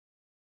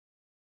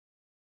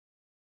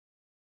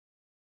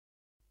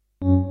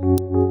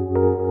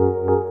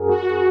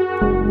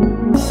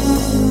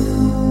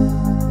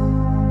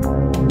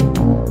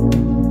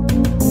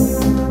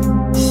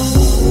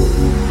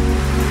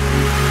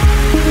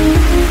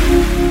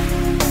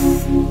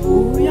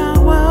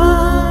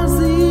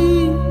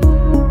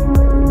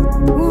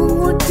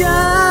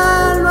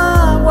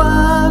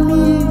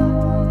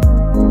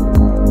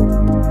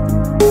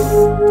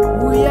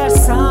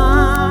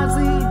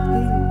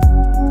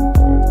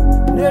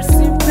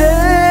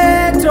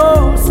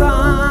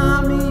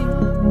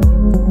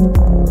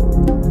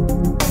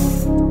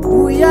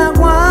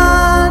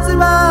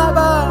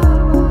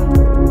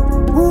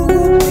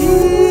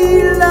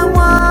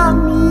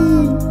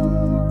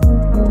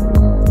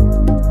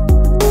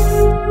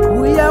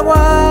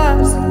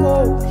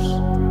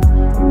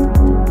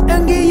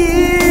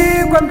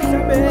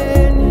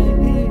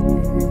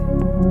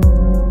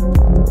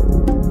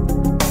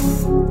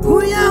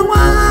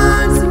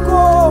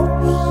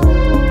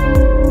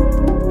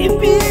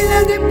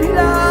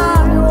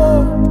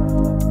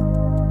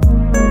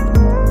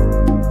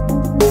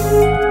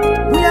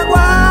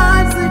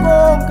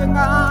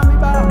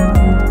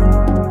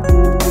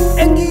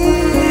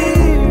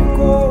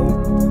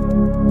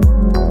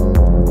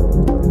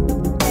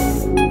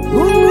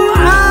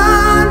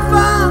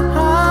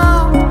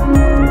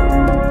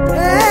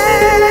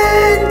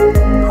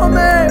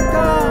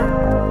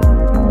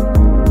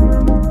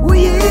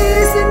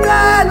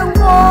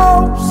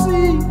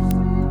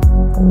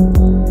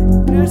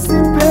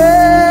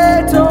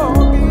nesiphetho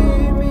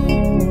kimi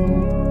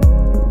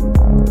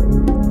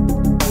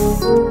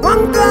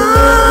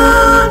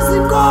wangazi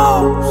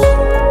Nkosi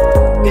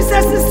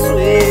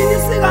ngisesiswini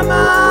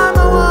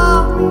sikamama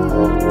wami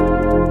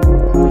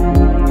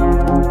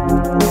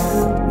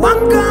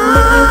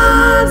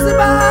wangazi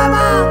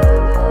Baba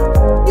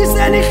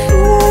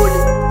ngisenihluli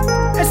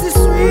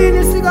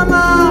esiswini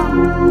sikamama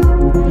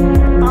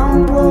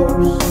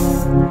Nkosi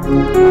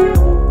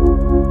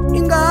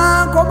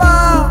ingakho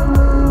Baba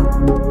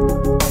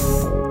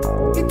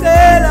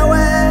ngicela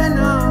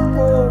wena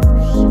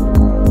Nkosi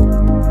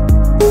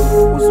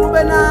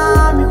usube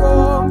nami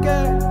konke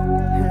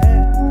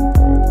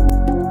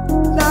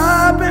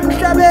lapha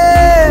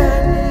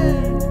emhlabeni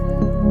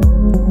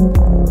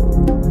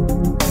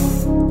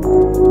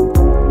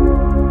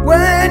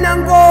wena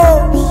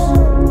Nkosi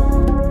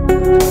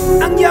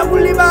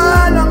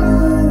angiyakulibala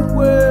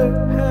nguwe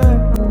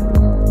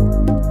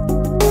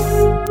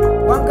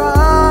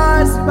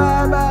wangazi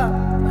Baba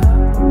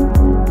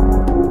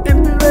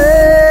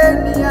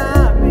empilweni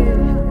yami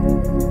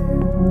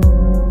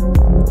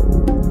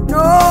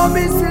noma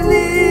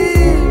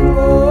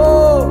isilingo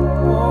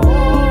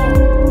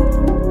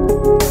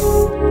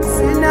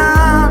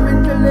sinami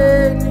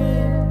endleleni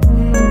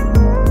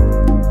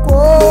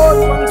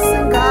kodwa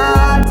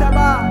ngisingatha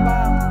Baba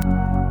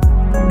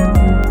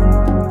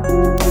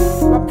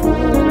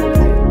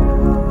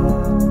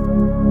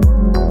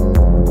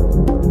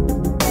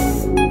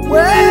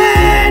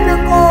wena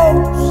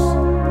Nkosi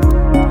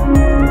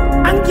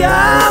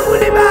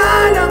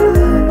angiyakulibala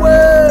nguwe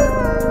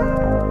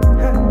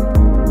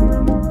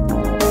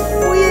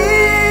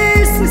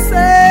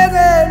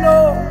uyisisekelo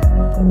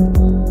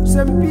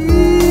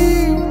sempilo